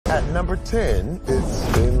At number 10, it's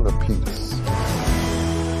Spin the Piece.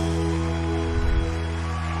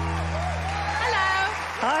 Hello.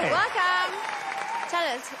 Hi. Welcome. Tell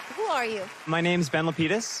us, who are you? My name's Ben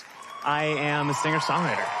Lapidus. I am a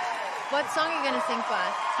singer-songwriter. What song are you going to sing for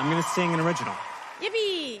us? I'm going to sing an original.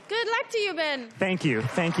 Yippee! Good luck to you, Ben. Thank you,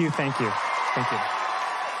 thank you, thank you, thank you.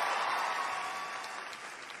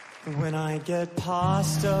 When I get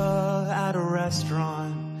pasta at a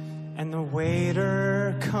restaurant and the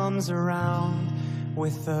waiter comes around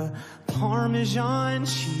with the Parmesan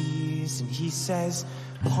cheese and he says,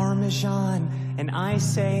 Parmesan, and I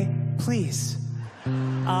say, please.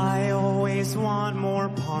 I always want more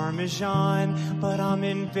Parmesan, but I'm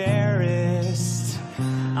embarrassed.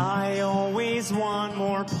 I always want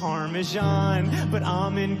more Parmesan, but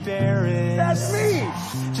I'm embarrassed. That's me!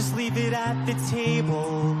 Just leave it at the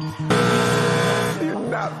table. You're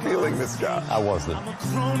not feeling this guy. I wasn't. I'm a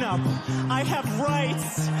grown-up. I have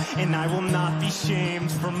rights, and I will not be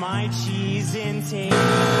shamed for my cheese intake.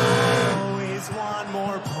 I always want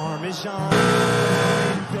more Parmesan, but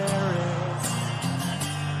I'm embarrassed.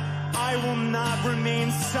 I will not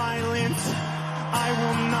remain silent. I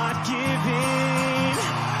will not give in.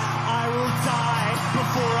 I will die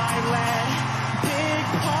before I let Big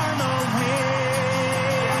Parma win.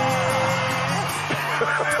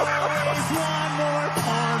 I always want more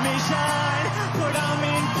Parmesan, but I'm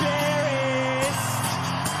embarrassed.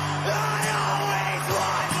 I always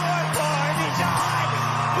want more Parmesan,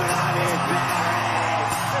 but I'm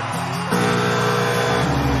embarrassed.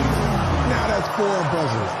 Now that's 4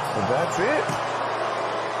 buzzers. But that's it.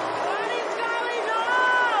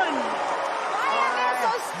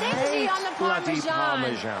 Stingy on the Bloody Parmesan.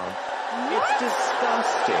 Parmesan. It's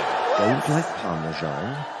disgusting. Don't like Parmesan.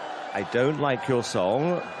 I don't like your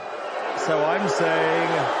song. So I'm saying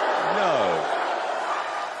no.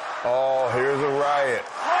 Oh, here's a riot.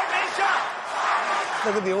 Parmesan!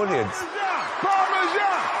 Look at the audience.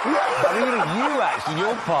 Parmesan! I mean, you actually,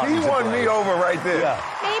 your part. He won me over right there. Yeah.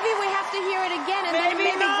 Maybe we have to hear it again and then maybe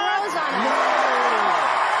grows on us.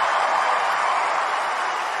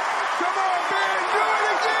 Come on, Ben! Do it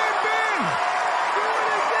again, Ben! Do it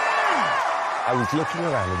again! I was looking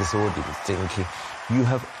around at this audience thinking, you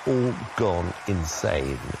have all gone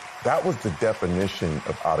insane. That was the definition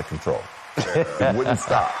of out of control. It wouldn't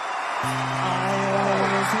stop. I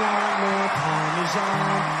always want more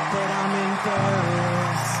Parmesan, but I'm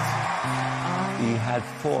embarrassed. He had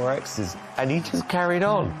 4 X's, and he just carried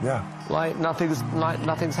on. Yeah. Like nothing's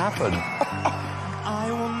happened. I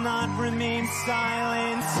will not remain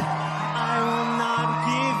silent. I will not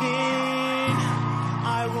give in.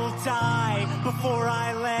 I will die before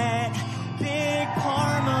I let Big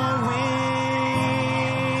Parma win.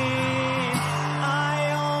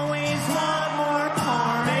 I always want more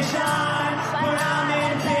Parmesan, but I'm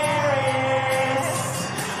embarrassed.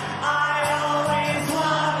 I always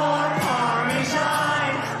want more Parmesan,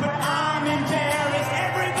 but I'm embarrassed.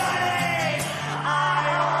 Everybody!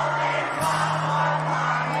 I always want more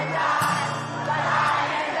Parmesan, but I'm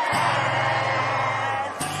embarrassed.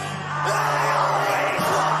 I always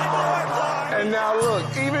want more Parmesan. And now look,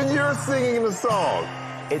 even you're singing the song.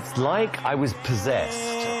 It's like I was possessed.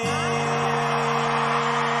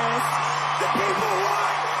 The people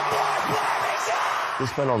want more Parmesan.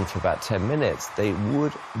 This went on for about 10 minutes. They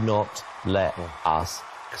would not let us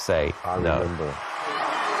say no. Remember.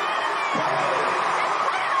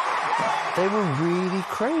 They were really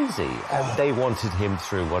crazy, and they wanted him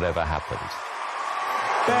through whatever happened.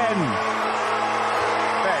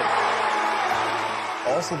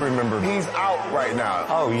 Also remember, he's out right now.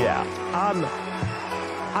 Oh, yeah.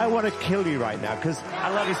 I want to kill you right now because I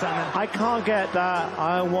love you, Simon. I can't get that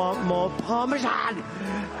I want more Parmesan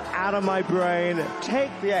out of my brain.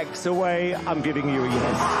 Take the X away. I'm giving you a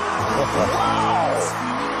yes.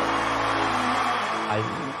 I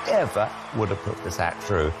never would have put this act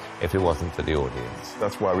through if it wasn't for the audience.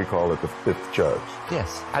 That's why we call it the 5th judge.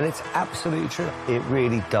 Yes, and it's absolutely true. It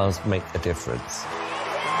really does make a difference.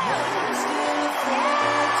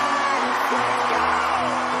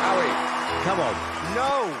 Howie, come on.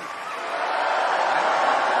 No!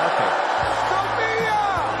 Okay. Sofia!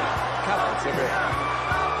 Come on, Sofia.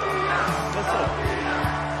 Listen.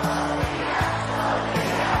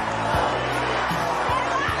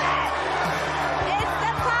 It's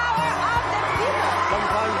the power of the people.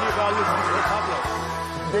 Sometimes you gotta listen to the public.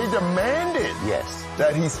 They demanded Yes,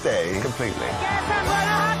 that he stay. completely. Guess I'm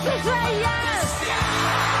gonna have to say yes.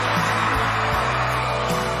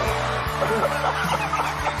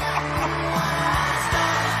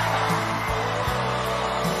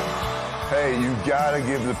 Hey, you gotta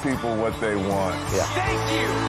give the people what they want. Yeah. Thank you.